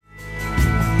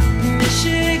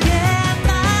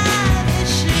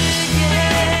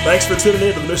Thanks for tuning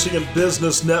in to the Michigan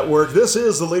Business Network. This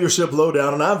is the Leadership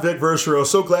Lowdown, and I'm Vic Verchereau.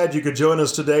 So glad you could join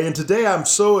us today. And today I'm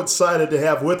so excited to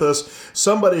have with us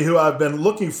somebody who I've been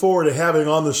looking forward to having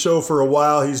on the show for a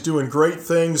while. He's doing great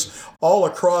things all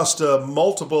across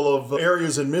multiple of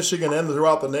areas in Michigan and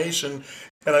throughout the nation.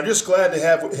 And I'm just glad to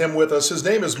have him with us. His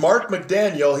name is Mark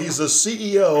McDaniel. He's the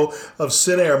CEO of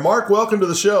Cinnair. Mark, welcome to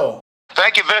the show.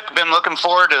 Thank you, Vic. Been looking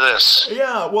forward to this.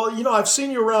 Yeah, well, I've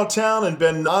seen you around town and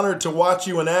been honored to watch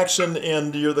you in action,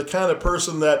 and you're the kind of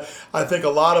person that I think a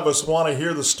lot of us want to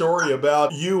hear the story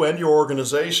about you and your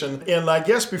organization. And I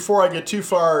guess before I get too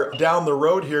far down the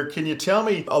road here, can you tell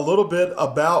me a little bit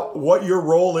about what your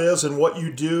role is and what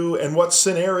you do and what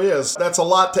Cinnair is? That's a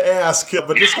lot to ask,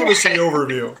 but just give us the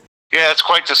overview. Yeah, it's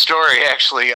quite the story,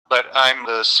 actually. But I'm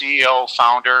the CEO,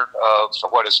 founder of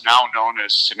what is now known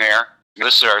as Cinnair.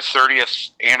 This is our 30th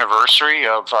anniversary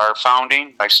of our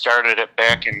founding. I started it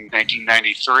back in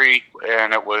 1993,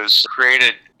 and it was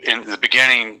created in the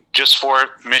beginning just for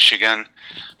Michigan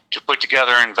to put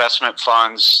together investment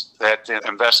funds that the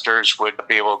investors would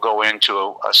be able to go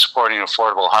into supporting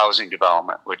affordable housing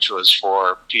development, which was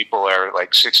for people that are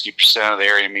like 60% of the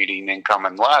area median income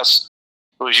and less.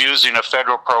 It was using a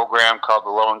federal program called the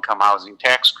Low-Income Housing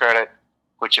Tax Credit,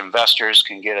 which investors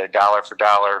can get a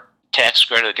dollar-for-dollar tax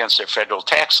credit against their federal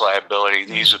tax liability.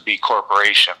 These would be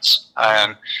corporations.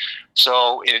 And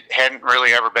so it hadn't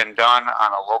really ever been done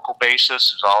on a local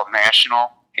basis. It was all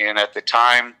national. And at the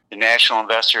time, the national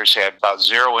investors had about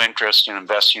zero interest in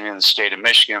investing in the state of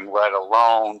Michigan, let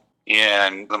alone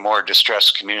in the more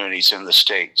distressed communities in the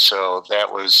state. So that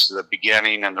was the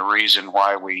beginning and the reason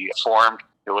why we formed.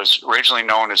 It was originally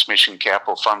known as Michigan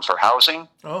Capital Fund for Housing.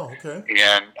 Oh, okay.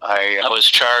 And I was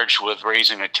charged with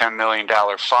raising a $10 million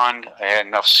fund. I had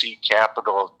enough seed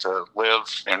capital to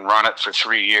live and run it for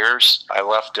 3 years. I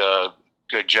left a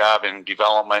good job in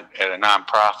development at a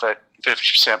nonprofit,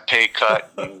 50% pay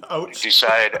cut, and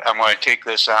decided I'm going to take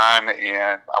this on,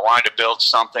 and I wanted to build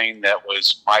something that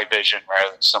was my vision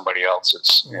rather than somebody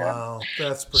else's. Wow,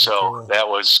 that's pretty cool. That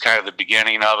was kind of the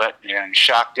beginning of it, and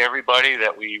shocked everybody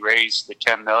that we raised the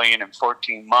 $10 million in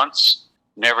 14 months.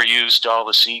 Never used all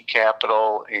the seed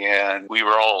capital, and we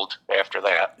rolled after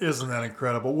that. Isn't that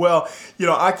incredible? Well,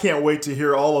 I can't wait to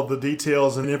hear all of the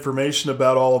details and information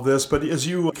about all of this. But as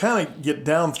you kind of get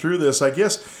down through this, I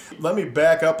guess let me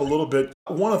back up a little bit.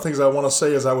 One of the things I want to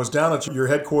say is I was down at your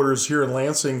headquarters here in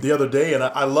Lansing the other day, and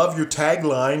I love your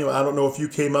tagline. I don't know if you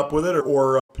came up with it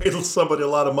or paid somebody a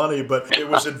lot of money, but it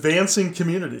was advancing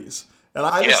communities. And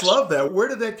I just love that. Where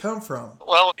did that come from?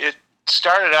 Well, it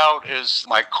started out as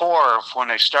my core of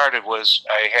when I started was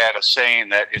I had a saying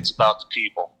that it's about the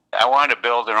people. I wanted to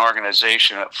build an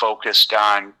organization that focused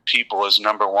on people as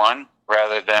number one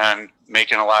rather than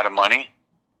making a lot of money.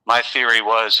 My theory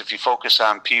was if you focus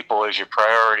on people as your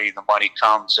priority, the money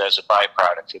comes as a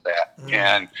byproduct of that.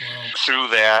 And through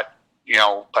that,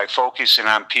 by focusing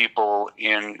on people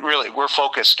we're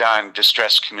focused on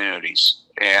distressed communities.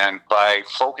 And by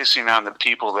focusing on the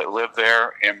people that live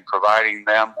there and providing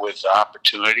them with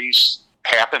opportunities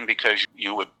happen because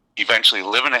you would eventually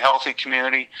live in a healthy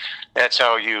community, that's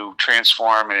how you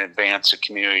transform and advance a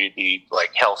community to be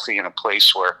healthy in a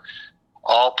place where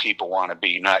all people want to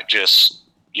be, not just,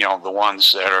 the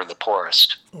ones that are the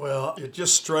poorest. Well, it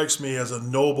just strikes me as a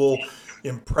noble,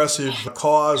 impressive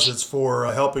cause. It's for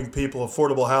helping people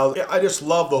affordable housing. I just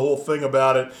love the whole thing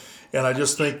about it. And I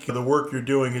just think the work you're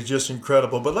doing is just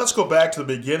incredible. But let's go back to the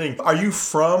beginning. Are you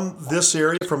from this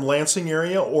area, from Lansing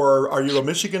area, or are you a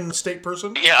Michigan State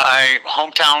person? Yeah, my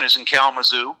hometown is in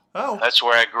Kalamazoo. Oh. That's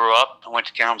where I grew up. I went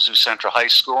to Kalamazoo Central High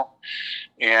School.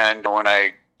 And when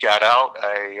I got out,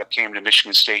 I came to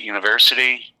Michigan State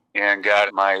University and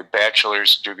got my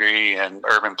bachelor's degree in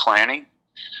urban planning.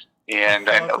 And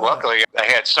luckily, I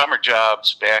had summer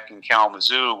jobs back in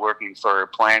Kalamazoo working for a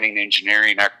planning,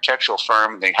 engineering, architectural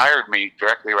firm. They hired me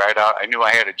directly right out. I knew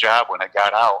I had a job when I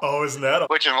got out. Oh, isn't that?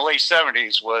 Which in the late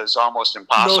 70s was almost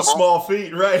impossible. No small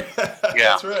feat, right?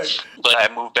 Yeah. That's right. But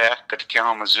I moved back to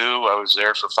Kalamazoo. I was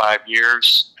there for 5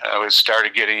 years. I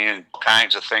started getting in all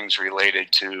kinds of things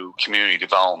related to community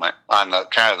development on the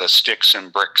kind of the sticks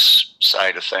and bricks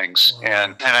side of things. Wow.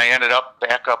 And I ended up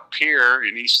back up here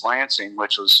in East Lansing,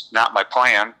 which was not my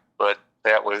plan, but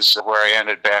that was where I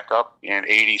ended back up in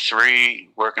 83,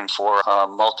 working for a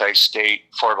multi-state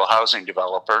affordable housing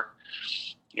developer.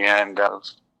 And I've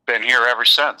been here ever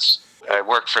since. I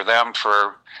worked for them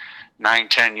for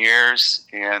 9-10 years,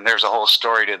 and there's a whole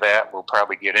story to that we'll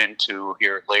probably get into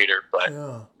here later. But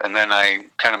and then I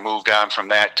kind of moved on from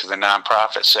that to the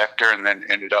nonprofit sector and then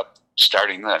ended up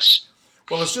starting this.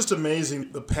 Well, it's just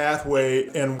amazing the pathway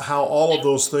and how all of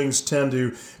those things tend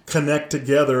to connect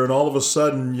together. And all of a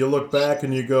sudden you look back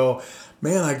and you go,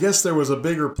 man, I guess there was a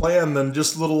bigger plan than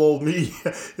just little old me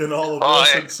in all of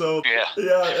this. And so, yeah,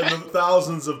 and the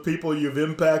thousands of people you've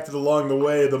impacted along the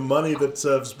way, the money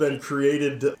that's been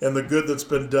created and the good that's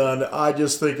been done, I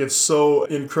just think it's so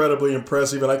incredibly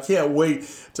impressive. And I can't wait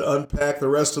to unpack the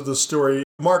rest of the story.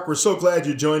 Mark, we're so glad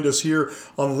you joined us here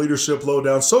on the Leadership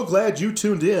Lowdown. So glad you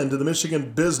tuned in to the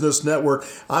Michigan Business Network.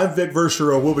 I'm Vic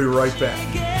Verchereau. We'll be right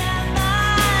back.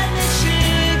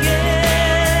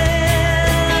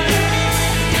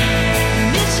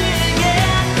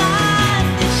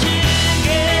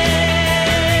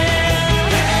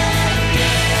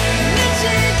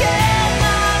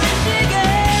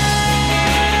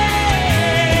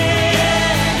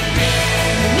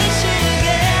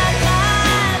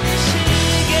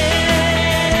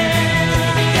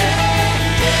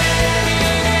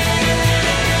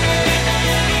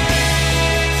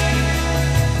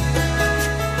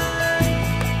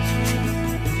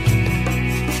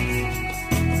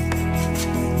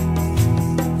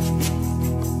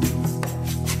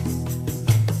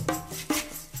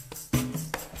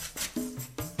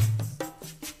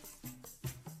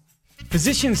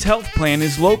 Physicians Health Plan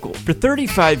is local. For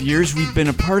 35 years, we've been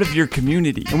a part of your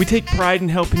community, and we take pride in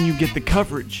helping you get the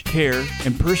coverage, care,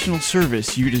 and personal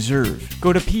service you deserve.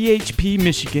 Go to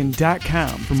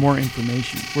phpmichigan.com for more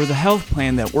information. We're the health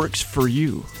plan that works for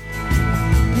you.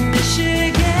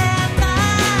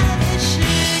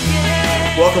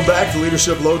 Welcome back to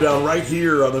Leadership Lowdown right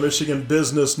here on the Michigan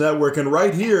Business Network. And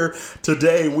right here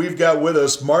today, we've got with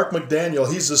us Mark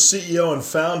McDaniel. He's the CEO and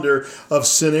founder of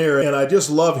Cinnair. And I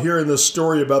just love hearing this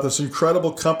story about this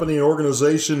incredible company and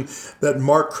organization that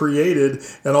Mark created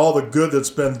and all the good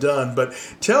that's been done. But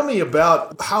tell me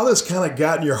about how this kind of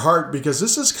got in your heart, because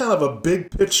this is kind of a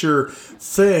big picture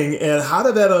thing. And how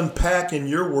did that unpack in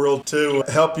your world to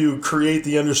help you create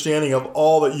the understanding of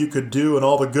all that you could do and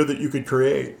all the good that you could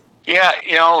create? Yeah,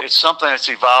 it's something that's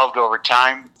evolved over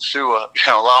time through a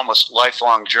almost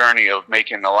lifelong journey of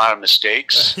making a lot of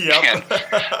mistakes. Yep. And,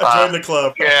 join the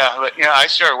club. Yeah, but I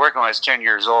started working when I was 10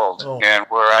 years old, and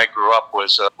where I grew up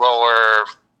was a lower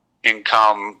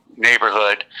income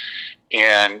neighborhood,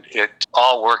 and it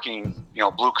all working,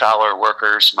 blue collar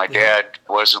workers. My dad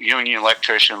was a union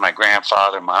electrician. My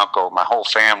grandfather, my uncle, my whole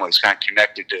family was kind of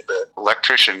connected to the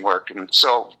electrician work, and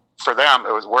so for them,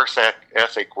 it was work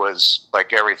ethic was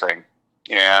like everything.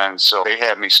 And so they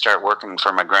had me start working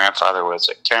for my grandfather was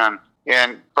at 10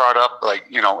 and brought up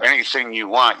anything you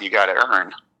want, you got to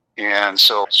earn. And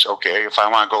so it's okay. If I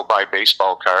want to go buy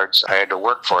baseball cards, I had to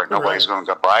work for it. Nobody's going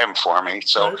to go buy them for me.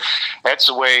 So that's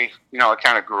the way, I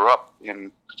kind of grew up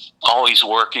in always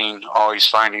working, always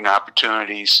finding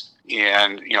opportunities.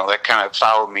 And, that kind of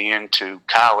followed me into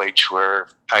college where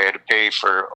I had to pay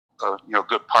for a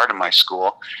good part of my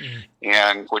school,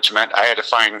 and which meant I had to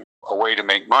find a way to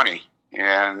make money.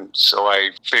 And so I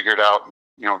figured out,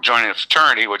 joining a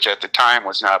fraternity, which at the time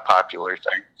was not a popular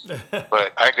thing,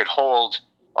 but I could hold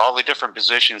all the different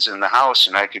positions in the house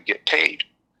and I could get paid.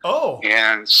 Oh.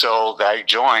 And so I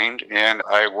joined and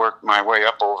I worked my way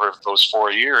up over those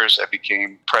 4 years. I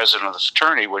became president of the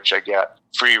fraternity, which I got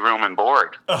free room and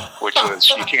board, which was,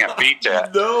 you can't beat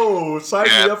that. No, sign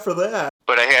me up for that.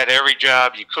 But I had every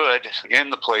job you could in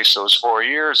the place those 4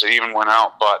 years. I even went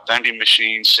out and bought vending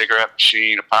machines, cigarette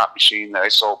machine, a pop machine that I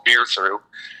sold beer through.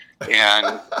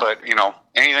 But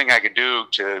anything I could do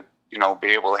to, be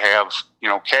able to have,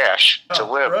 cash to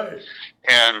live. Right.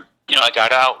 And, I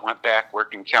got out, went back,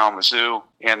 worked in Kalamazoo,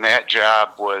 and that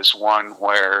job was one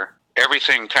where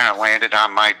everything kind of landed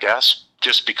on my desk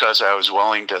just because I was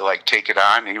willing to take it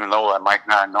on, even though I might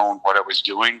not have known what I was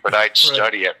doing, but I'd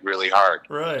study it really hard.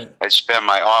 Right. I'd spend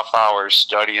my off hours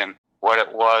studying what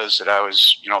it was that I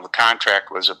was, the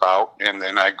contract was about, and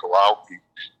then I'd go out and,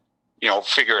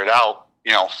 figure it out,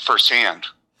 firsthand,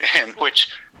 and which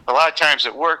a lot of times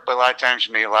it worked, but a lot of times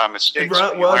you made a lot of mistakes.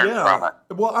 Right. You learn from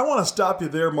it. Well, I want to stop you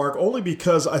there, Mark, only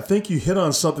because I think you hit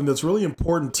on something that's really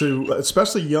important to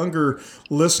especially younger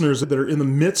listeners that are in the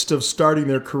midst of starting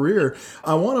their career.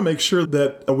 I want to make sure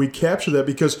that we capture that,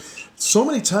 because so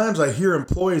many times I hear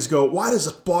employees go, why does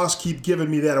the boss keep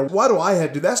giving me that? Or why do I have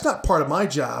to do that? That's not part of my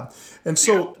job. And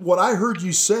so what I heard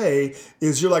you say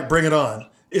is you're like, bring it on.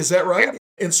 Is that right? Yeah.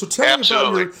 And so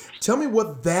tell me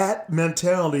what that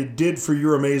mentality did for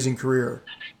your amazing career.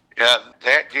 Yeah,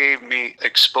 that gave me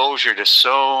exposure to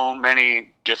so many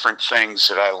different things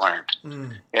that I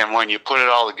learned. And when you put it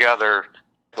all together,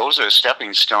 Those are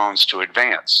stepping stones to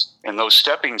advance. And those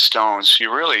stepping stones,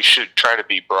 you really should try to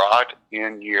be broad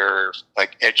in your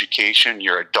education,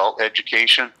 your adult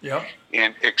education, Yep.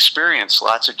 and experience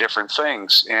lots of different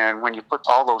things. And when you put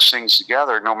all those things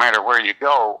together, no matter where you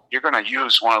go, you're going to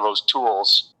use one of those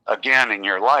tools again in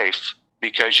your life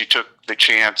because you took the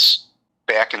chance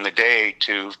back in the day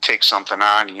to take something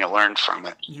on and you learned from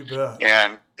it. You bet.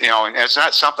 And, and it's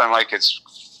not something like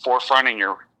it's forefront in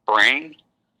your brain.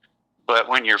 But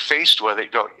when you're faced with it,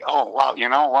 you go, oh, wow, you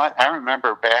know what? I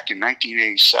remember back in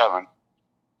 1987,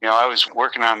 I was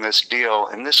working on this deal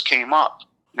and this came up.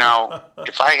 Now,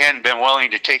 if I hadn't been willing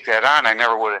to take that on, I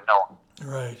never would have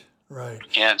known. Right.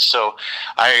 And so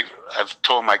I've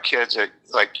told my kids that,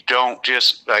 don't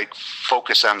just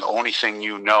focus on the only thing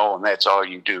you know and that's all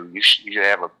you do. You should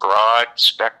have a broad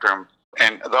spectrum.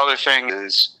 And the other thing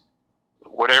is,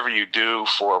 whatever you do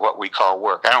for what we call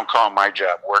work. I don't call my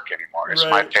job work anymore. It's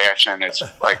my passion. It's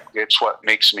it's what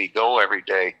makes me go every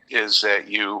day, is that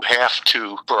you have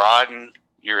to broaden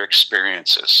your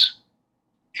experiences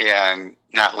and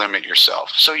not limit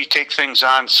yourself. So you take things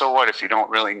on. So what if you don't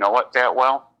really know it that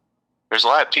well? There's a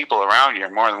lot of people around you who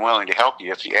are more than willing to help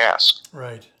you if you ask.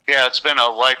 Right. Yeah, it's been a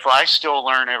life. I still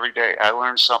learn every day. I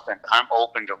learn something. I'm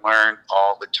open to learn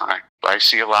all the time. But I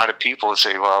see a lot of people who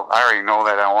say, well, I already know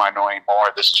that. I don't want to know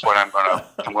anymore. This is what I'm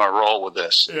going to roll with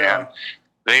this. Yeah. And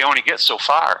they only get so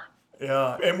far.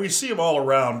 Yeah, and we see them all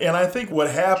around. And I think what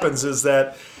happens is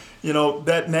that,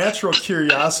 that natural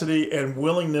curiosity and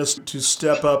willingness to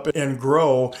step up and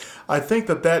grow, I think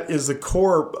that is the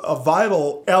core, a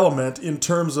vital element in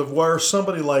terms of where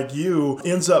somebody like you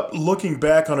ends up looking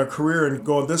back on a career and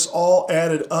going, this all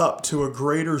added up to a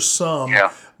greater sum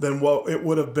than what it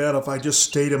would have been if I just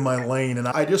stayed in my lane. And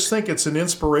I just think it's an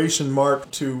inspiration,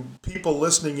 Mark, to people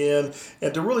listening in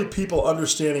and to really people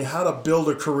understanding how to build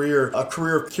a career of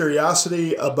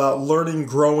curiosity about learning,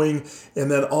 growing,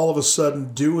 and then all of a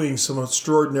sudden doing some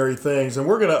extraordinary things. And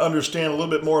we're going to understand a little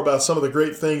bit more about some of the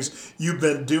great things you've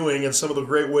been doing and some of the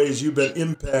great ways you've been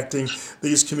impacting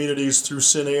these communities through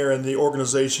Sinair and the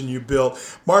organization you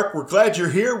built. Mark, we're glad you're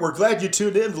here. We're glad you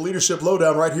tuned in to Leadership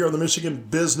Lowdown right here on the Michigan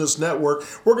Business Network.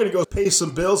 We're going to go pay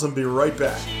some bills and be right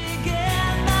back.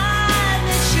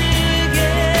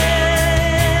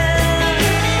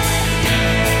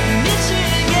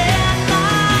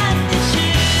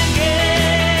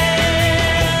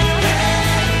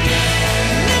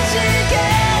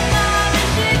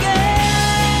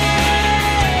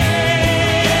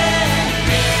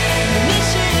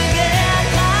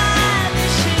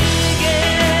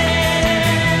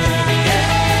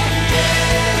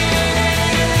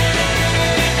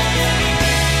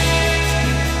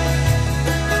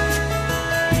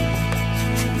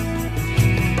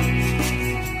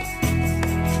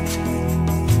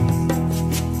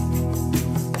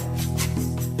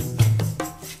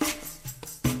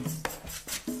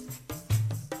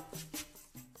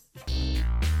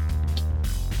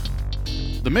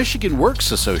 The Michigan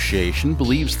Works Association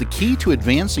believes the key to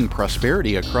advancing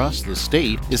prosperity across the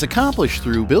state is accomplished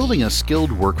through building a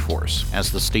skilled workforce.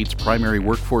 As the state's primary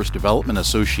workforce development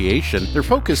association, their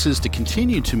focus is to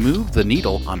continue to move the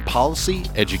needle on policy,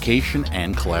 education,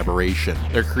 and collaboration.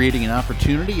 They're creating an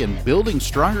opportunity and building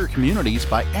stronger communities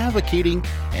by advocating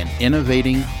and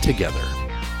innovating together.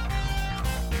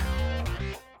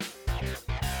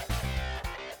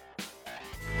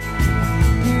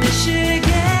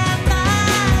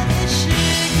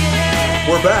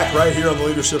 We're back right here on the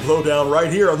Leadership Lowdown,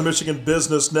 right here on the Michigan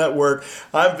Business Network.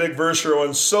 I'm Vic Verchereau,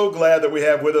 and so glad that we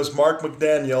have with us Mark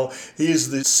McDaniel.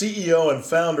 He's the CEO and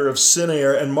founder of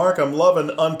Sinair. And Mark, I'm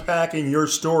loving unpacking your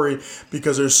story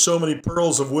because there's so many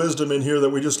pearls of wisdom in here that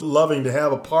we're just loving to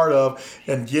have a part of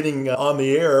and getting on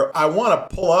the air. I want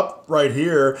to pull up right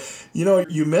here.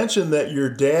 You mentioned that your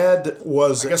dad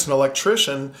was, I guess, an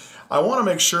electrician. I want to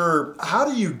make sure, how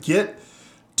do you get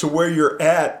to where you're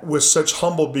at with such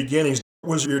humble beginnings?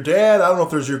 Was your dad, I don't know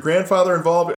if there's your grandfather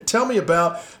involved. Tell me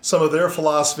about some of their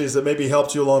philosophies that maybe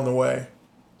helped you along the way.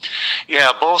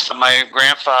 Yeah, both my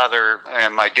grandfather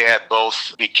and my dad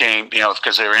both became,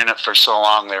 because they were in it for so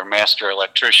long, they were master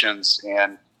electricians,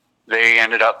 and they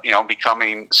ended up,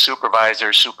 becoming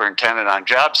superintendent on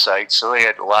job sites. So they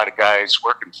had a lot of guys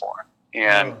working for them.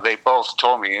 And They both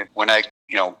told me when I,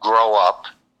 grow up,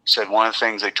 said one of the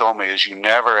things they told me is you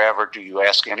never ever do you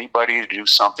ask anybody to do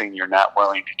something you're not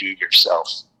willing to do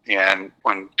yourself. And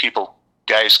when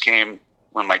guys came,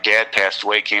 when my dad passed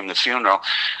away, came to the funeral,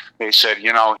 they said,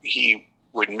 he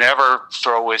would never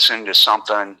throw us into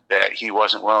something that he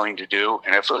wasn't willing to do.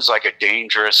 And if it was like a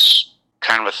dangerous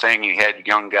kind of a thing. He had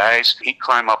young guys. He'd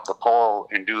climb up the pole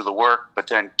and do the work, but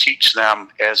then teach them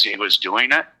as he was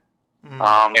doing it.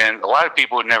 And a lot of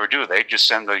people would never do it. They'd just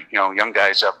send the young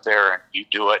guys up there and you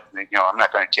do it. And, I'm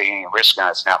not going to take any risk on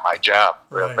it. It's not my job.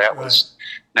 That was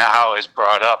not how I was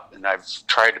brought up. And I've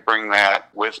tried to bring that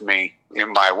with me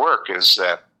in my work is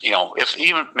that, if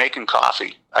even making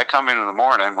coffee, I come in the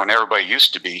morning when everybody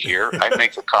used to be here. I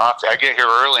make the coffee. I get here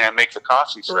early. I make the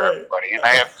coffee for everybody. And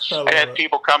I had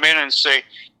people come in and say,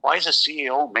 "Why is a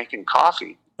CEO making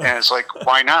coffee?" And it's like,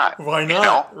 why not? Why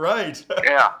not? Right.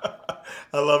 Yeah.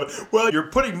 I love it. Well,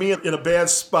 you're putting me in a bad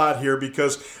spot here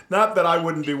because not that I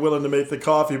wouldn't be willing to make the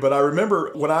coffee, but I remember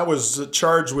when I was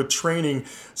charged with training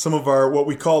some of our, what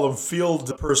we call them,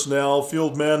 field personnel,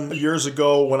 field men years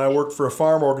ago when I worked for a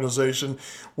farm organization,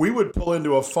 we would pull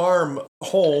into a farm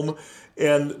home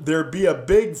and there'd be a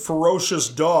big ferocious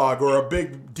dog or a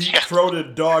big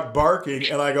deep-throated dog barking,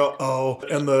 and I go, oh,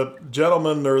 and the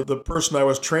gentleman or the person I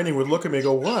was training would look at me and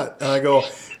go, what? And I go,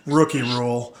 rookie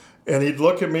rule. And he'd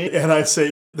look at me and I'd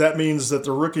say, that means that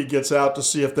the rookie gets out to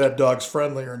see if that dog's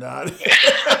friendly or not.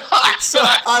 So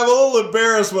I'm a little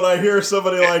embarrassed when I hear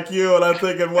somebody like you, and I'm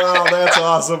thinking, wow, that's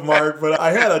awesome, Mark. But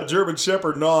I had a German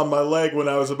Shepherd gnaw on my leg when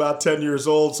I was about 10 years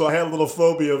old, so I had a little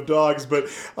phobia of dogs. But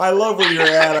I love where you're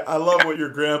at. I love what your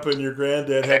grandpa and your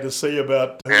granddad had to say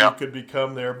about who you could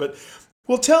become there. But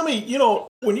well, tell me,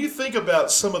 when you think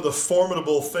about some of the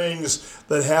formidable things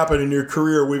that happen in your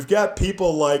career, we've got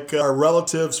people like our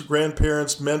relatives,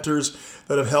 grandparents, mentors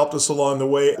that have helped us along the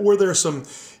way. Were there some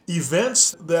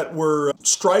events that were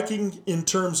striking in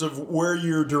terms of where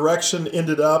your direction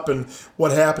ended up and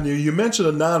what happened to you? You mentioned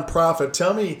a nonprofit.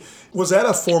 Tell me, was that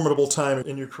a formidable time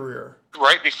in your career?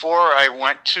 Right before I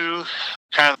went to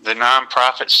kind of the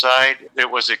nonprofit side, it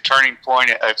was a turning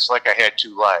point. It's like I had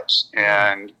two lives.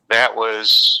 And that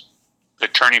was the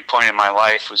turning point in my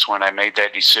life was when I made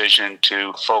that decision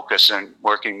to focus on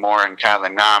working more in kind of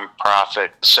the nonprofit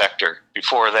sector.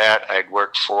 Before that, I'd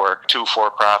worked for 2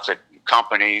 for-profit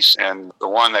companies, and the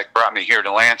one that brought me here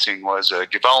to Lansing was a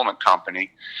development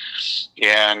company.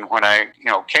 And when I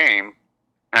came,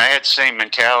 and I had the same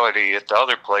mentality at the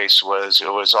other place, it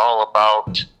was all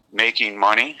about making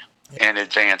money and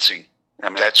advancing. I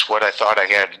mean, that's what I thought I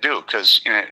had to do, because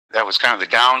that was kind of the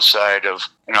downside of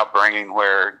an upbringing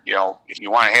where, if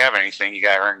you want to have anything, you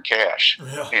got to earn cash.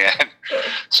 Yeah. And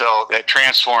so that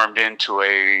transformed into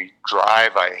a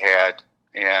drive I had.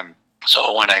 And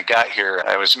so when I got here,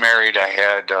 I was married, I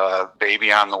had a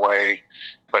baby on the way,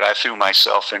 but I threw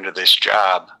myself into this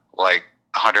job like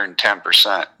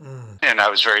 110%. And I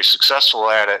was very successful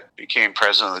at it, became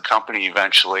president of the company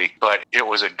eventually, but it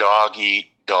was a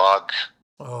dog-eat-dog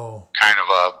kind of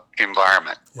a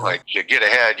environment. Yeah. Like, to get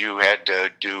ahead, you had to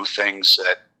do things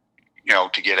that,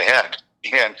 to get ahead.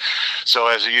 And so,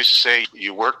 as I used to say,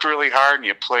 you worked really hard and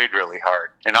you played really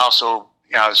hard. And also,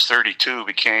 I was 32,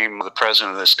 became the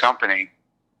president of this company,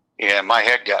 and my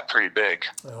head got pretty big.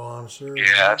 Oh, I'm sure.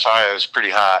 Yeah, that's why I was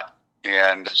pretty hot.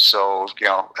 And so,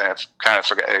 I've kind of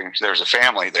forgot there's a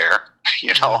family there,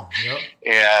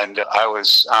 and I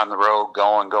was on the road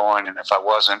going. And if I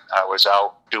wasn't, I was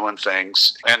out doing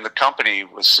things. And the company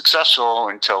was successful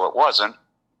until it wasn't.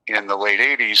 In the late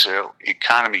 80s, the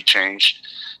economy changed.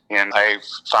 And I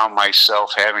found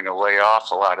myself having to lay off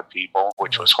a lot of people,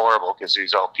 which was horrible because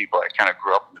these are all people I kind of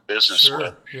grew up in the business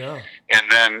with. Yeah.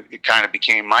 And then it kind of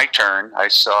became my turn. I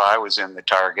saw I was in the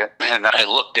target, and I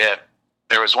looked at,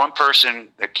 there was one person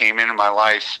that came into my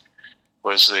life,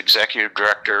 was the executive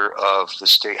director of the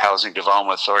State Housing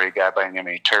Development Authority, a guy by the name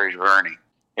of Terry Verney.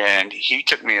 And he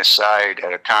took me aside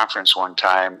at a conference one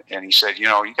time, and he said, you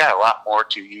got a lot more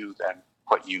to you than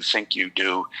what you think you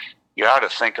do. You ought to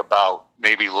think about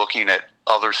maybe looking at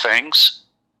other things.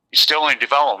 You're still in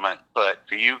development, but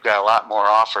you got a lot more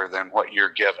offer than what you're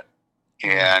given.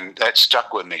 And that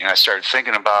stuck with me. And I started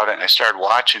thinking about it, and I started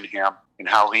watching him and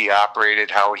how he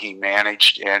operated, how he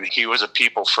managed. And he was a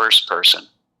people first person.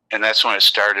 And that's when it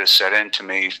started to set into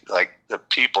me, like, the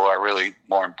people are really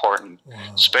more important,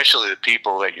 especially the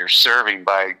people that you're serving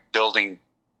by building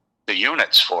the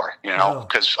units for,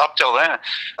 because up till then,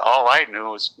 all I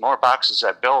knew was more boxes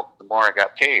I built, the more I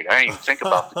got paid. I didn't even think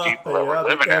about the people that were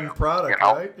living in them. Product,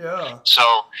 right? Yeah. So,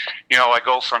 I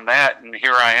go from that, and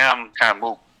here I am, kind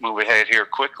of move ahead here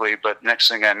quickly, but next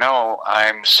thing I know,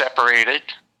 I'm separated.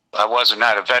 I was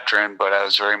not a veteran, but I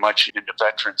was very much into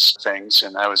veterans things,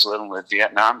 and I was living with a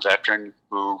Vietnam veteran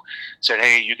who said,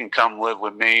 hey, you can come live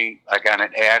with me. I got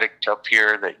an attic up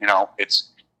here that, it's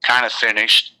kind of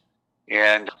finished.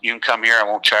 And you can come here, I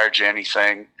won't charge you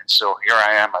anything. And so here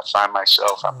I am, I find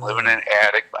myself, I'm living in an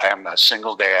attic. I am a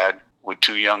single dad with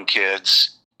 2 young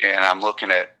kids, and I'm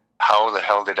looking at how the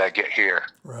hell did I get here?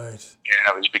 Right. And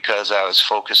it was because I was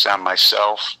focused on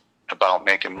myself, about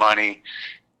making money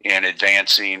and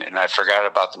advancing, and I forgot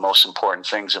about the most important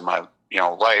things in my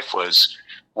life was,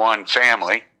 one,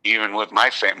 family, even with my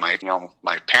family,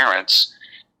 my parents,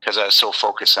 because I was so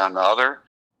focused on the other.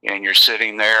 And you're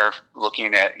sitting there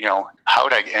looking at, how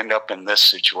did I end up in this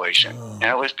situation? Oh. And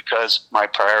it was because my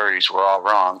priorities were all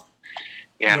wrong.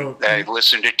 And I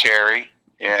listened to Terry,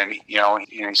 and he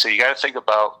said, you got to think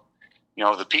about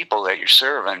the people that you're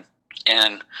serving.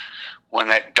 And when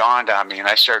that dawned on me, and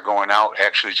I started going out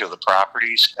actually to the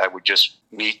properties, I would just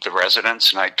meet the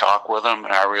residents and I'd talk with them,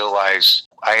 and I realized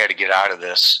I had to get out of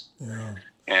this. Yeah.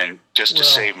 And just to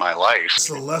save my life. It's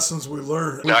the lessons we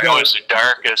learned. It was the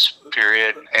darkest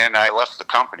period, and I left the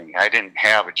company. I didn't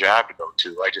have a job to go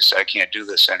to. I can't do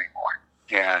this anymore.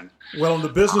 And well, in the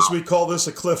business, we call this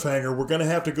a cliffhanger. We're going to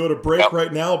have to go to break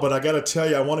right now, but I got to tell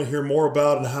you, I want to hear more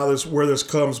about and where this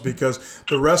comes, because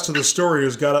the rest of the story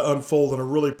has got to unfold in a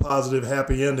really positive,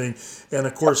 happy ending. And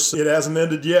of course, it hasn't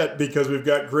ended yet, because we've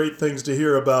got great things to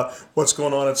hear about what's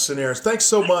going on at Cineres. Thanks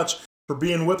so much for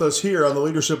being with us here on the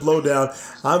Leadership Lowdown.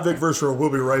 I'm Vic Verchereau. We'll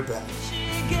be right back.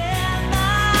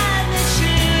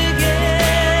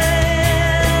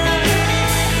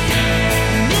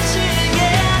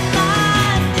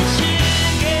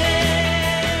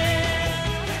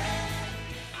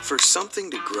 For something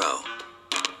to grow,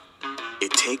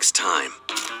 it takes time.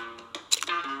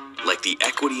 Like the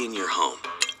equity in your home.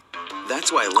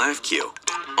 That's why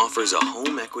LAFQ offers a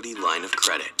home equity line of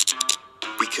credit.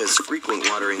 Because frequent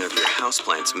watering of your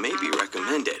houseplants may be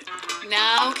recommended.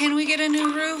 Now can we get a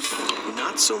new roof?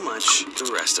 Not so much the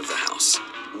rest of the house.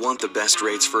 Want the best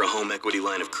rates for a home equity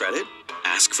line of credit?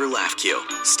 Ask for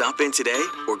LAFQ. Stop in today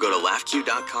or go to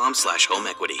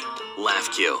LAFQ.com/homeequity.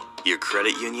 LAFQ, your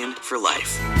credit union for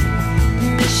life.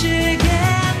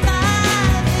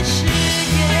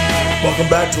 Welcome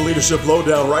back to Leadership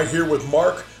Lowdown, right here with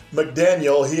Mark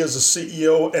McDaniel. He is the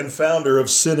CEO and founder of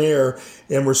Cineres,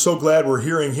 and we're so glad we're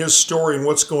hearing his story and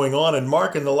what's going on. And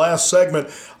Mark, in the last segment,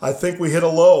 I think we hit a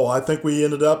low. I think we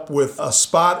ended up with a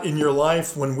spot in your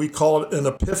life when we call it an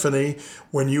epiphany,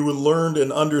 when you learned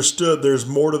and understood there's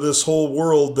more to this whole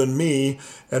world than me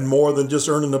and more than just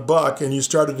earning a buck, and you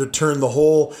started to turn the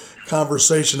whole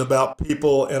conversation about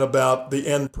people and about the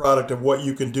end product of what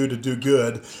you can do to do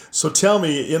good. So tell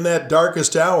me, in that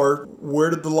darkest hour, where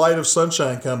did the light of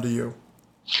sunshine come to you?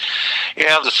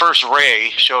 Yeah, the first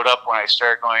ray showed up when I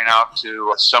started going out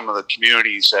to some of the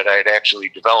communities that I had actually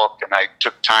developed, and I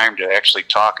took time to actually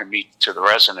talk and meet to the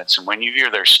residents. And when you hear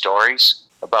their stories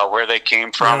about where they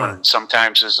came from, and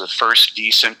sometimes it's the first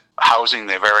decent housing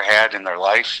they've ever had in their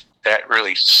life, that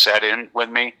really set in with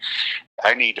me.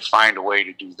 I need to find a way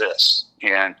to do this.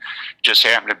 And just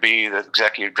happened to be the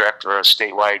executive director of a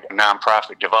statewide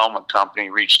nonprofit development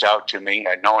company reached out to me.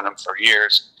 I'd known him for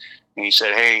years. And he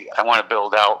said, hey, I want to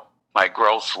build out my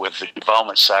growth with the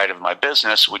development side of my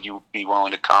business. Would you be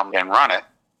willing to come and run it?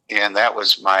 And that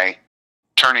was my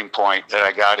turning point, that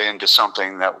I got into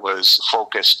something that was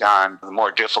focused on the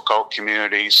more difficult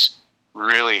communities,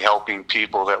 really helping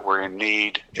people that were in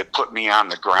need. It put me on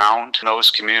the ground in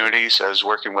those communities. I was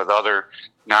working with other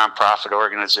nonprofit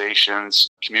organizations,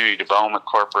 community development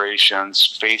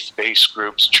corporations, faith-based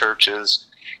groups, churches,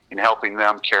 and helping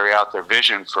them carry out their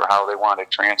vision for how they want to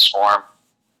transform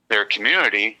their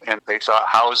community. And they thought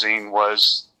housing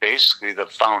was basically the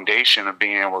foundation of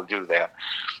being able to do that.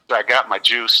 So I got my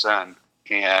juice then,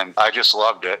 and I just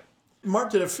loved it.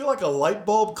 Mark, did it feel like a light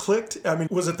bulb clicked? I mean,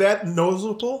 was it that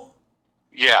noticeable?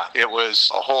 Yeah, it was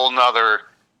a whole nother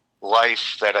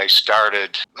life that I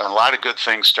started. A lot of good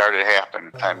things started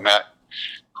happening. I met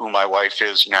who my wife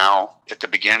is now at the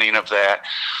beginning of that.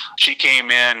 She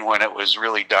came in when it was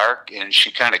really dark, and she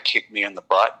kind of kicked me in the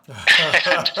butt.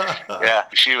 And, yeah,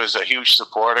 she was a huge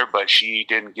supporter, but she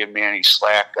didn't give me any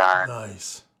slack on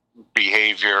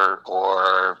behavior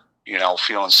or,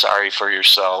 feeling sorry for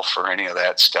yourself or any of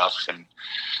that stuff. And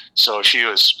so she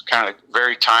was kind of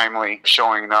very timely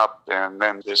showing up. And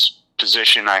then this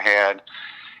position I had,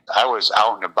 I was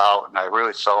out and about, and I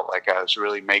really felt like I was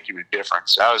really making a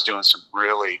difference. I was doing some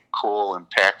really cool,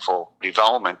 impactful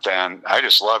development then. I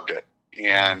just loved it.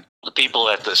 And the people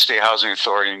at the State Housing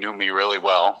Authority knew me really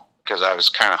well because I was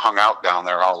kind of hung out down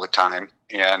there all the time.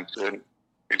 And the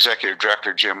executive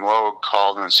director, Jim Logue,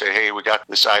 called and said, hey, we got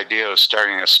this idea of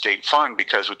starting a state fund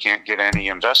because we can't get any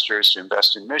investors to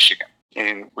invest in Michigan.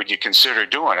 And would you consider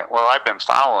doing it? Well, I've been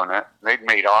following it. They'd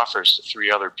made offers to 3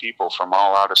 other people from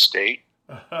all out of state.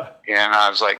 And I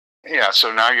was like, yeah,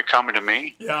 so now you're coming to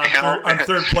me? Yeah, I'm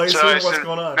third place here? What's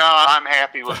going on? No, I'm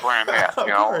happy with where I'm at. Of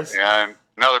course. And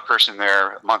Another person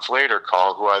there a month later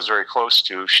called, who I was very close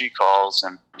to. She calls,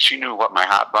 and she knew what my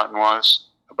hot button was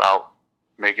about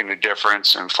making a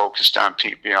difference and focused on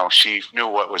people. She knew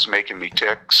what was making me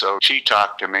tick. So she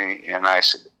talked to me, and I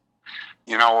said,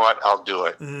 you know what, I'll do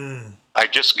it. I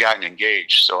just gotten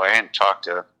engaged, so I hadn't talked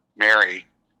to Mary.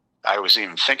 I was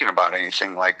even thinking about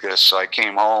anything like this. So I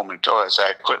came home and told her,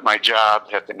 I quit my job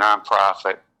at the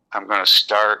nonprofit. I'm going to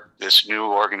start this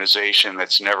new organization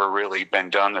that's never really been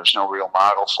done. There's no real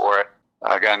model for it.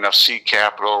 I got enough seed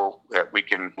capital that we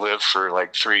can live for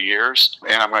like 3 years,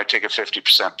 and I'm going to take a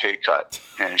 50% pay cut.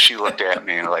 And she looked at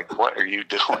me and like, what are you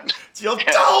doing? You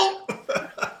don't!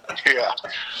 Yeah.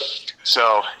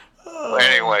 So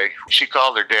anyway, she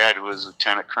called her dad, who was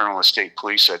Lieutenant Colonel of State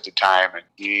Police at the time, and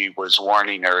he was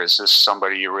warning her, is this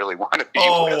somebody you really want to be with?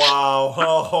 Oh, wow.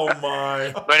 Oh,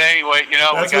 my. But anyway,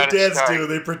 that's we got what dads started. do.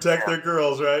 They protect their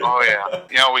girls, right? Oh,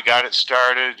 yeah. We got it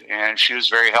started, and she was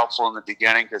very helpful in the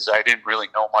beginning because I didn't really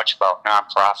know much about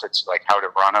nonprofits, like how to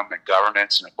run them and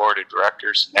governance and a board of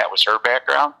directors, and that was her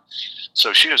background.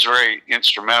 So she was very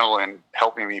instrumental in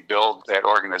helping me build that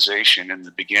organization in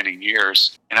the beginning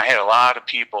years. And I had a lot of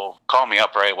people call me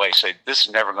up right away, say, this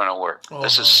is never going to work.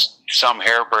 This is some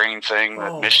harebrained thing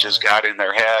that Mishta's got in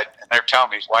their head. And they're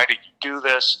telling me, why did you do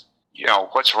this?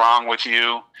 What's wrong with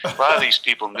you? A lot of these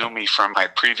people knew me from my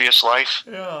previous life.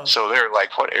 Yeah. So they're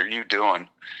like, what are you doing?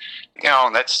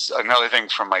 And that's another thing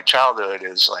from my childhood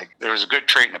is like, there was a good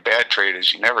trait and a bad trait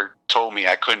is you never told me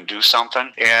I couldn't do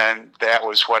something. And that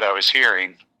was what I was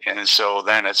hearing. And so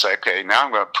then it's like, okay, now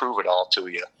I'm going to prove it all to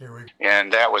you.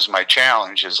 And that was my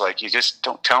challenge is like, you just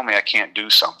don't tell me I can't do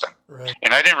something. Right.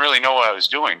 And I didn't really know what I was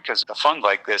doing because a fund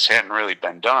like this hadn't really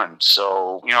been done.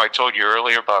 So, I told you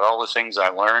earlier about all the things I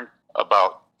learned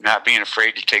about not being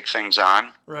afraid to take things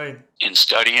on. Right. And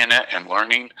studying it and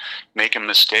learning, making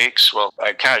mistakes. Well,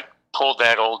 I kind of pulled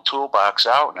that old toolbox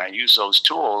out and I used those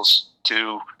tools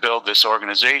to build this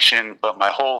organization. But my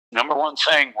whole number one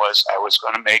thing was I was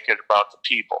going to make it about the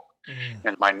people.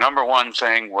 And my number one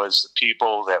thing was the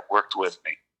people that worked with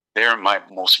me. They're my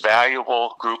most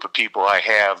valuable group of people I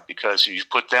have because you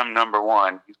put them number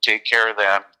one, you take care of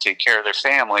them, take care of their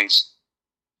families.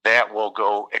 That will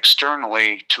go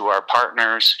externally to our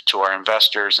partners, to our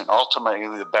investors, and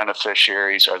ultimately the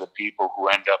beneficiaries are the people who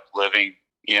end up living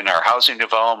in our housing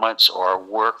developments or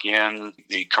work in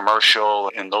the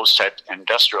commercial and those type of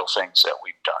industrial things that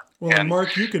we've done. Well, and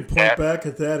Mark, you can point back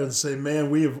at that and say, man,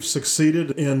 we have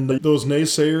succeeded in those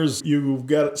naysayers. You've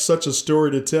got such a story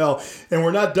to tell. And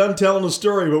we're not done telling the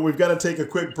story, but we've got to take a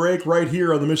quick break right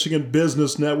here on the Michigan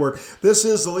Business Network. This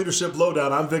is the Leadership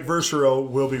Lowdown. I'm Vic Verchereau.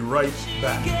 We'll be right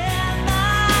back.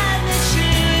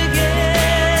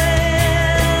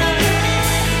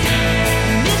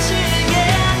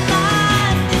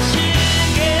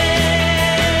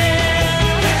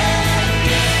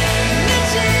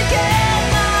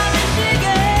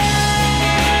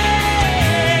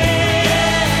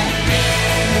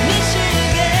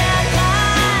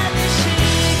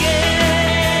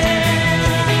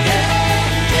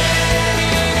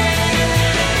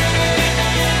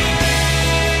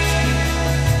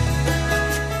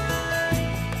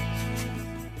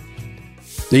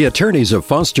 The attorneys of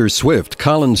Foster Swift,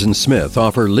 Collins & Smith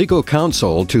offer legal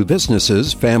counsel to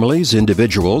businesses, families,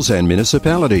 individuals, and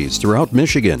municipalities throughout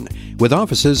Michigan, with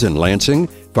offices in Lansing,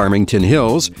 Farmington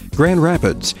Hills, Grand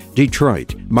Rapids,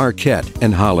 Detroit, Marquette,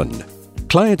 and Holland.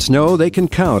 Clients know they can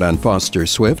count on Foster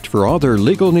Swift for all their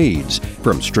legal needs,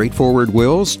 from straightforward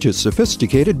wills to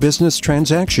sophisticated business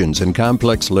transactions and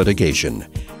complex litigation.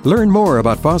 Learn more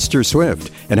about Foster Swift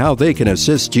and how they can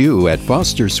assist you at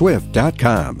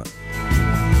fosterswift.com.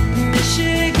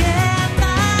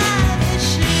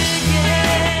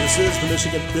 This is the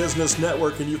Michigan Business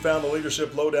Network, and you found the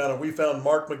Leadership Lowdown, and we found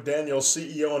Mark McDaniel,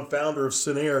 CEO and founder of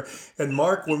Senaire. And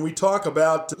Mark, when we talk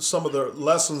about some of the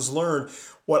lessons learned,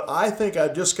 what I think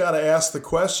I've just got to ask the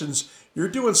questions, you're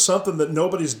doing something that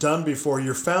nobody's done before.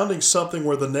 You're founding something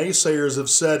where the naysayers have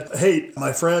said, hey,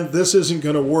 my friend, this isn't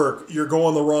going to work. You're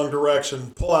going the wrong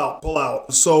direction. Pull out, pull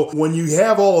out. So when you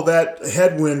have all of that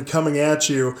headwind coming at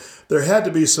you, there had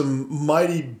to be some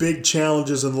mighty big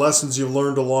challenges and lessons you've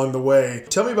learned along the way.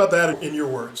 Tell me about that in your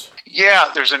words.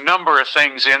 Yeah, there's a number of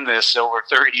things in this over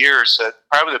 30 years.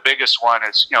 Probably the biggest one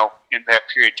is, in that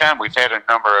period of time, we've had a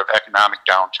number of economic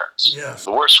downturns. Yes.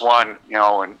 The worst one,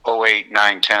 in 08,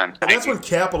 9, 10. And that's when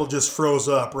capital just froze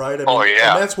up, right? I mean,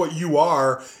 yeah. And that's what you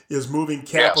are, is moving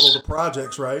capital to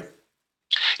projects, right?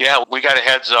 Yeah, we got a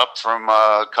heads up from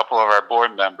a couple of our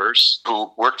board members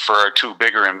who worked for our two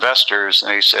bigger investors,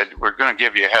 and they said, we're going to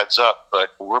give you a heads up,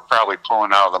 but we're probably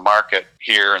pulling out of the market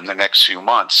here in the next few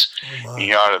months. Oh,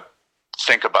 you ought to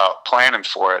think about planning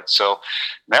for it. So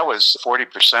that was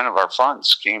 40% of our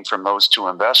funds came from those two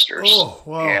investors. Oh,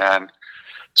 wow. And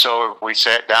so we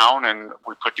sat down and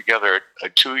we put together a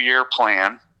 2-year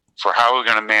plan for how we're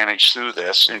going to manage through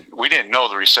this. And we didn't know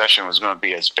the recession was going to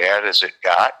be as bad as it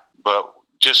got, but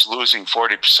just losing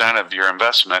 40% of your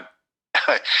investment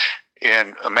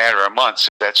in a matter of months,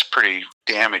 that's pretty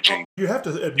damaging. You have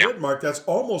to admit, Mark, that's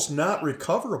almost not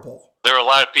recoverable. There were a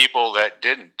lot of people that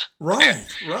didn't. Right.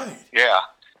 Yeah.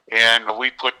 And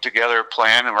we put together a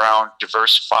plan around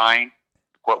diversifying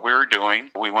what we were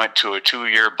doing. We went to a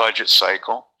 2-year budget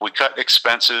cycle. We cut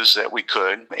expenses that we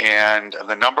could. And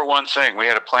the number one thing, we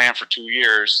had a plan for 2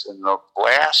 years. And the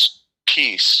last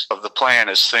piece of the plan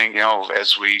is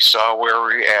as we saw where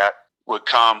we're at, would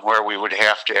come where we would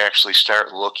have to actually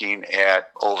start looking at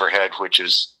overhead, which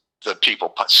is the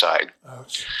people side.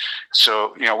 Ouch.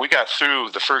 So, we got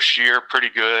through the first year pretty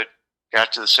good,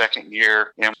 got to the second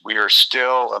year, and we are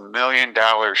still $1 million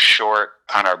short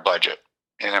on our budget.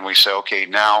 And then we said, okay,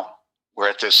 now we're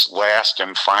at this last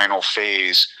and final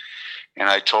phase. And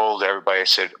I told everybody, I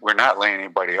said, we're not laying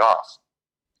anybody off.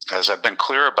 As I've been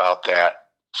clear about that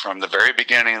from the very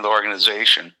beginning of the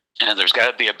organization, and there's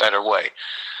got to be a better way.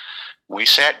 We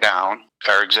sat down,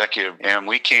 our executive, and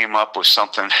we came up with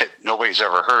something that nobody's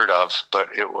ever heard of, but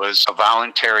it was a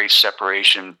voluntary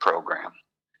separation program.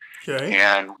 Okay.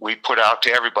 And we put out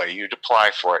to everybody, you'd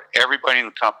apply for it. Everybody in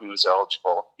the company was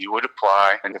eligible. You would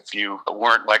apply. And if you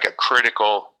weren't like a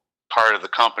critical part of the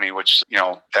company, which,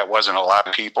 that wasn't a lot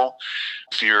of people,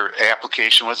 if your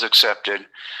application was accepted,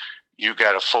 you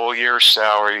got a full year's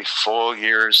salary, full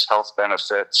year's health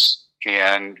benefits,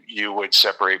 and you would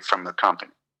separate from the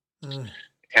company. Mm.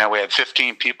 And we had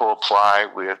 15 people apply.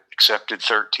 We accepted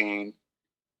 13,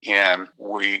 and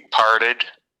we parted.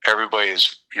 Everybody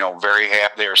is, very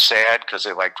happy. They're sad because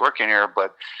they liked working here,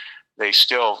 but they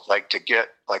still like to get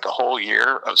like a whole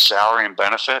year of salary and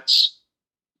benefits.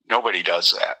 Nobody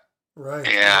does that. Right.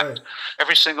 And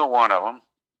every single one of them,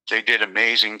 they did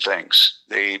amazing things.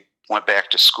 They went back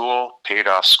to school, paid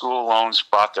off school loans,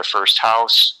 bought their first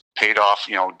house, paid off,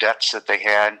 debts that they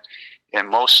had. And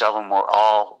most of them were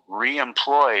all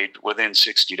re-employed within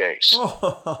 60 days.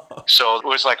 So it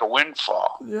was like a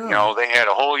windfall. Yeah. They had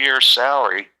a whole year's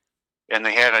salary and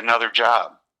they had another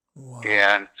job. Wow.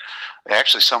 And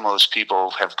actually some of those people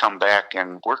have come back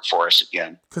and worked for us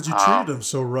again. Because you treated them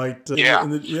so right.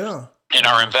 Yeah. And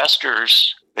our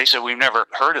investors, they said, we've never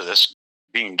heard of this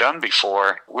being done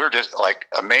before. We're just like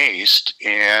amazed.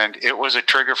 And it was a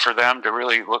trigger for them to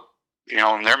really look,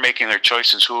 and they're making their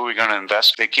choices. Who are we going to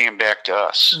invest? They came back to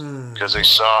us because they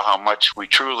saw how much we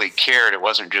truly cared. It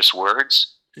wasn't just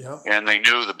words. Yeah. And they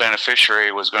knew the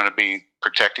beneficiary was going to be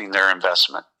protecting their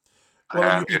investment.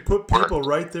 Well, you put people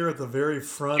right there at the very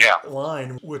front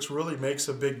line, which really makes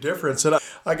a big difference. And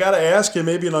I got to ask you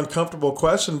maybe an uncomfortable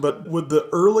question, but would the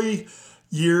early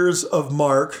years of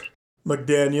Mark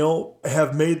McDaniel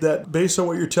have made that, based on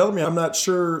what you're telling me? I'm not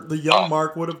sure the young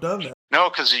Mark would have done that. No,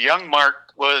 because the young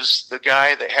Mark was the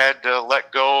guy that had to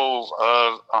let go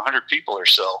of 100 people or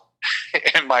so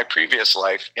in my previous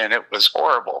life, and it was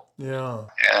horrible. Yeah.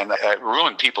 And it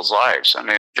ruined people's lives. I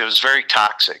mean, it was very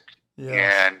toxic.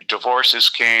 Yeah. And divorces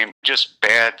came, just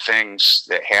bad things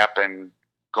that happened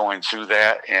going through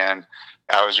that, and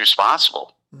I was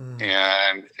responsible.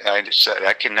 And I just said,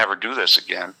 I can never do this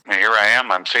again. And here I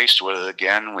am, I'm faced with it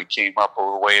again. We came up with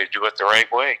a way to do it the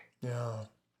right way. Yeah.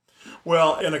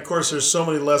 Well, and of course, there's so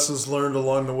many lessons learned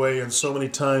along the way, and so many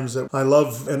times that I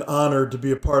love and honored to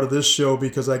be a part of this show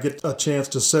because I get a chance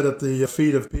to sit at the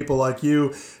feet of people like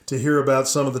you to hear about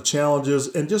some of the challenges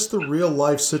and just the real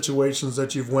life situations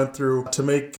that you've went through to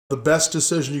make the best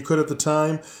decision you could at the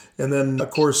time, and then, of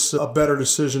course, a better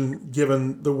decision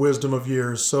given the wisdom of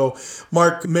years. So,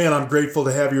 Mark, man, I'm grateful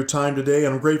to have your time today,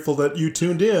 and I'm grateful that you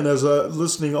tuned in as a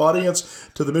listening audience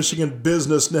to the Michigan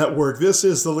Business Network. This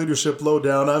is the Leadership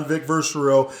Lowdown. I'm Vic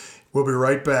Verchereau. We'll be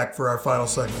right back for our final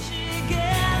segment.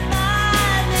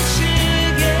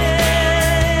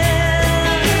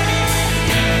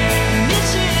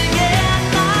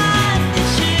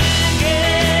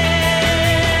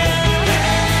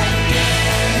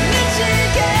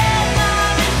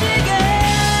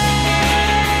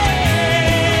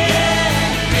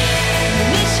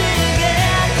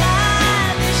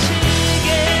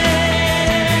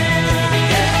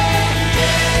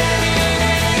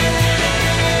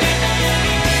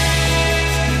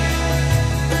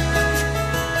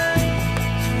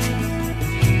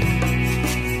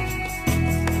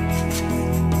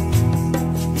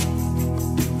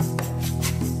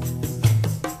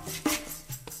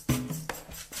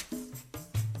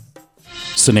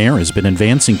 Sinair has been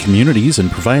advancing communities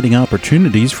and providing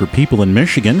opportunities for people in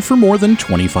Michigan for more than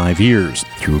 25 years.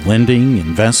 Through lending,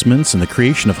 investments, and the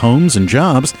creation of homes and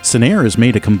jobs, Sinair has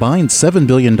made a combined $7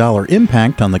 billion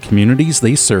impact on the communities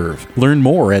they serve. Learn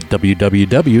more at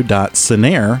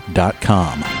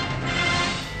www.sinair.com.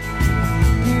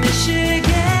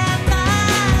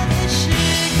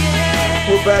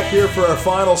 We're back here for our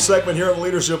final segment here on the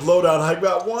Leadership Lowdown. I've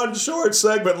got one short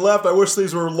segment left. I wish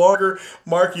these were longer.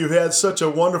 Mark, you've had such a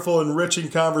wonderful, enriching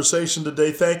conversation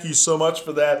today. Thank you so much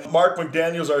for that. Mark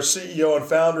McDaniels, our CEO and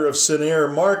founder of Sinair.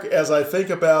 Mark, as I think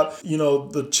about,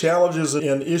 the challenges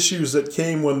and issues that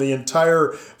came when the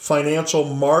entire financial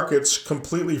markets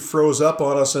completely froze up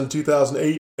on us in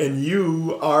 2008, and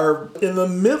you are in the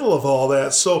middle of all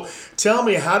that. So tell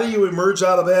me, how do you emerge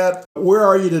out of that? Where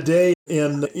are you today?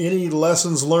 And any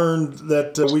lessons learned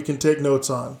that we can take notes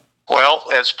on? Well,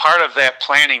 as part of that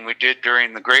planning we did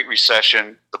during the Great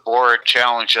Recession, the board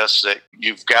challenged us that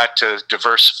you've got to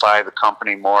diversify the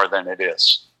company more than it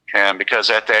is. And because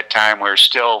at that time we're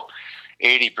still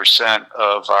 80%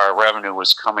 of our revenue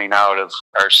was coming out of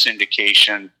our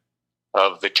syndication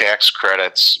of the tax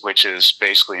credits, which is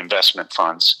basically investment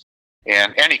funds.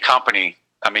 And any company,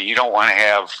 you don't want to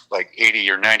have like 80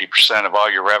 or 90% of all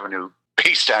your revenue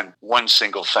based on one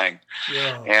single thing.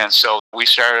 Yeah. And so we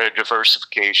started a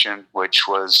diversification, which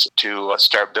was to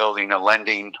start building a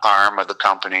lending arm of the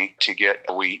company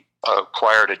we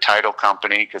acquired a title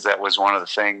company because that was one of the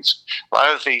things. A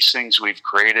lot of these things we've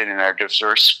created in our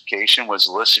diversification was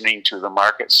listening to the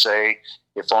market say,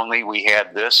 if only we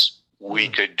had this, we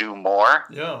could do more.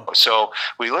 Yeah. So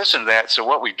we listened to that. So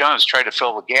what we've done is try to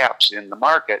fill the gaps in the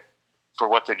market for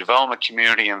what the development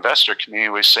community, investor community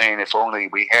was saying, if only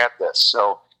we had this.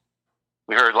 So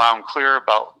we heard loud and clear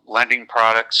about lending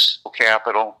products,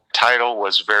 capital. Title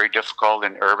was very difficult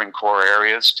in urban core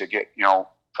areas to get,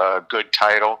 a good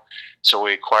title. So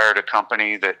we acquired a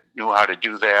company that knew how to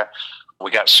do that.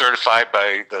 We got certified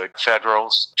by the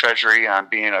federal treasury on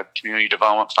being a community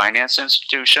development finance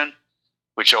institution,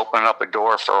 which opened up a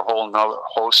door for a whole nother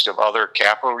host of other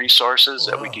capital resources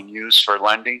that we can use for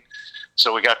lending.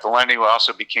 So we got the lending. We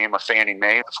also became a Fannie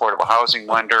Mae affordable housing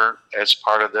lender as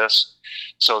part of this.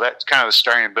 So that's kind of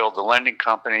starting to build the lending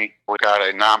company. We got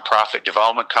a nonprofit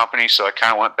development company. So I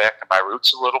kind of went back to my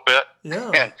roots a little bit. Yeah.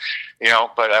 And,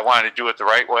 but I wanted to do it the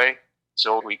right way.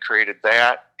 So we created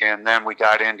that. And then we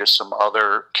got into some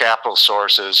other capital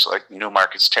sources like New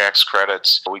Markets tax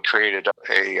credits. We created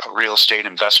a real estate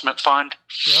investment fund,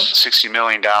 $60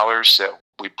 million that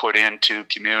we put into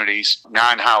communities,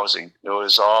 non-housing. It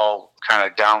was all kind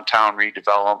of downtown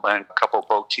redevelopment, a couple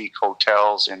boutique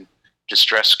hotels in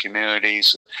distressed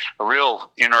communities, a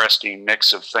real interesting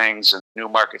mix of things. And New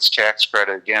Markets tax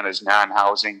credit, again, is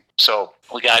non-housing. So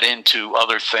we got into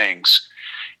other things.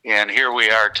 And here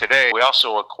we are today. We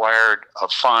also acquired a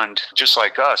fund, just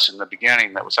like us in the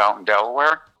beginning, that was out in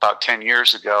Delaware about 10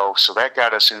 years ago. So that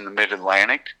got us in the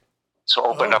Mid-Atlantic. So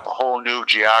opened up a whole new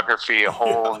geography, a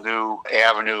whole new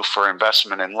avenue for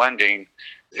investment and lending.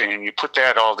 And you put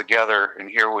that all together, and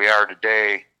here we are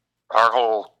today. Our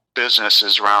whole business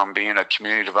is around being a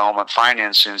community development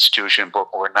finance institution,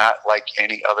 but we're not like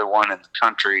any other one in the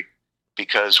country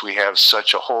because we have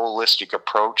such a holistic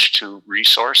approach to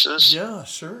resources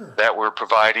that we're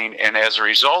providing. And as a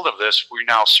result of this, we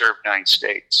now serve 9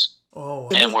 states. Oh,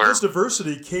 and this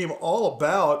diversity came all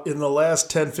about in the last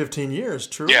 10, 15 years,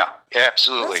 true? Yeah,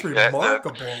 absolutely. That's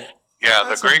remarkable.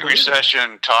 The Great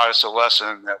Recession taught us a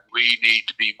lesson that we need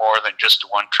to be more than just a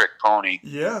one-trick pony.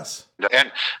 Yes. And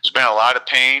there's been a lot of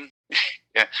pain.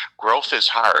 Growth is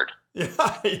hard.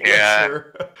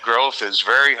 Sure. Growth is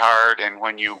very hard, and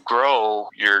when you grow,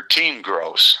 your team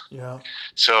grows. Yeah.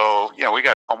 So, we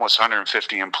got almost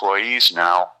 150 employees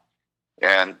now,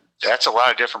 and that's a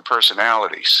lot of different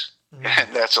personalities.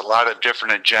 And that's a lot of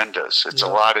different agendas. It's a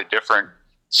lot of different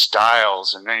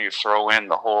styles. And then you throw in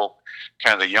the whole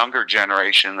kind of the younger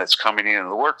generation that's coming into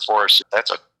the workforce.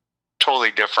 That's a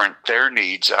totally different, their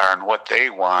needs are and what they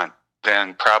want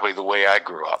than probably the way I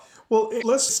grew up. Well,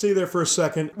 let's stay there for a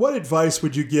second. What advice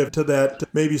would you give to that,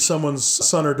 maybe someone's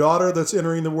son or daughter that's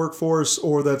entering the workforce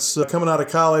or that's coming out of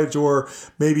college or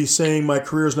maybe saying my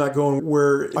career's not going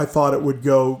where I thought it would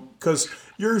go? Because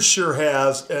yours sure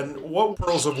has. And what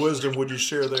pearls of wisdom would you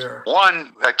share there?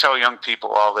 One, I tell young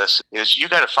people all this, is you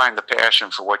got to find the passion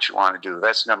for what you want to do.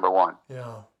 That's number one.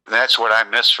 Yeah. And that's what I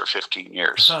missed for 15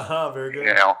 years. Very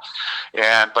good.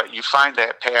 But you find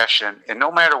that passion, and no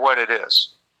matter what it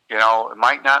is, it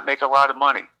might not make a lot of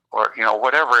money or,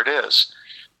 whatever it is,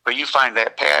 but you find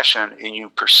that passion and you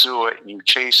pursue it and you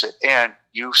chase it and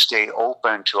you stay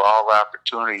open to all the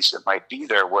opportunities that might be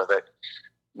there with it.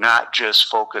 not just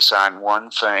focus on one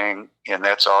thing and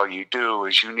that's all you do.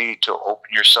 Is you need to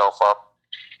open yourself up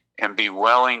and be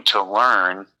willing to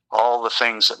learn all the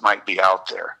things that might be out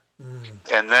there.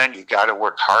 And then you got to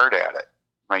work hard at it.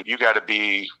 Right? You got to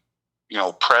be,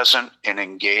 present and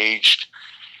engaged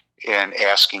and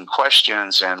asking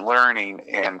questions and learning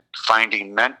and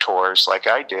finding mentors like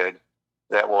I did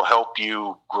that will help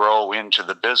you grow into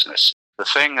the business. The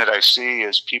thing that I see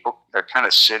is people are kind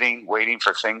of sitting, waiting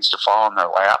for things to fall in their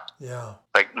lap. Yeah.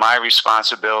 Like my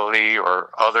responsibility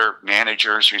or other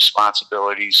managers'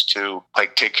 responsibilities to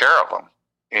take care of them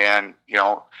and,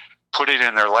 put it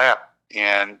in their lap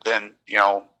and then,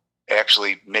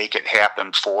 actually make it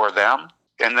happen for them.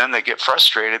 And then they get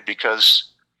frustrated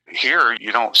because here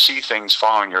you don't see things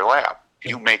fall in your lap.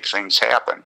 You make things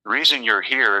happen. The reason you're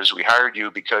here is we hired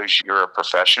you because you're a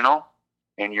professional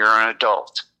and you're an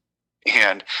adult.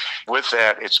 And with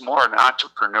that, it's more an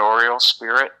entrepreneurial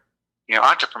spirit.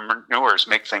 Entrepreneurs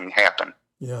make things happen.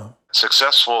 Yeah.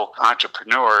 Successful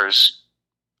entrepreneurs,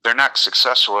 they're not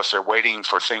successful if they're waiting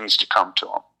for things to come to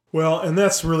them. Well, and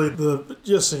that's really the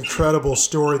just incredible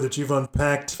story that you've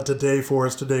unpacked today for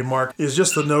us today, Mark, is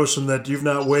just the notion that you've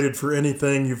not waited for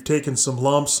anything. You've taken some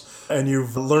lumps and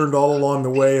you've learned all along the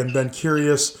way and been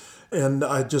curious. And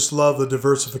I just love the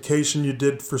diversification you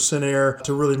did for Senair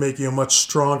to really make you a much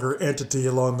stronger entity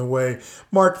along the way.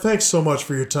 Mark, thanks so much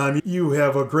for your time. You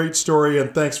have a great story,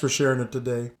 and thanks for sharing it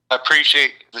today. I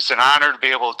appreciate it. It's an honor to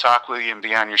be able to talk with you and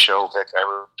be on your show, Vic. I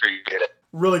really appreciate it.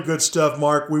 Really good stuff,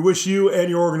 Mark. We wish you and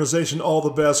your organization all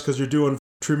the best because you're doing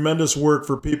tremendous work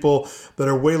for people that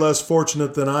are way less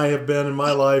fortunate than I have been in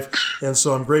my life. And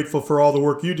so I'm grateful for all the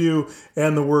work you do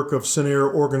and the work of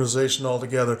Senair organization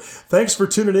altogether. Thanks for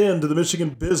tuning in to the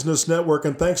Michigan Business Network,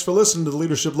 and thanks for listening to the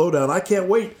Leadership Lowdown. I can't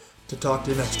wait to talk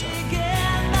to you next time.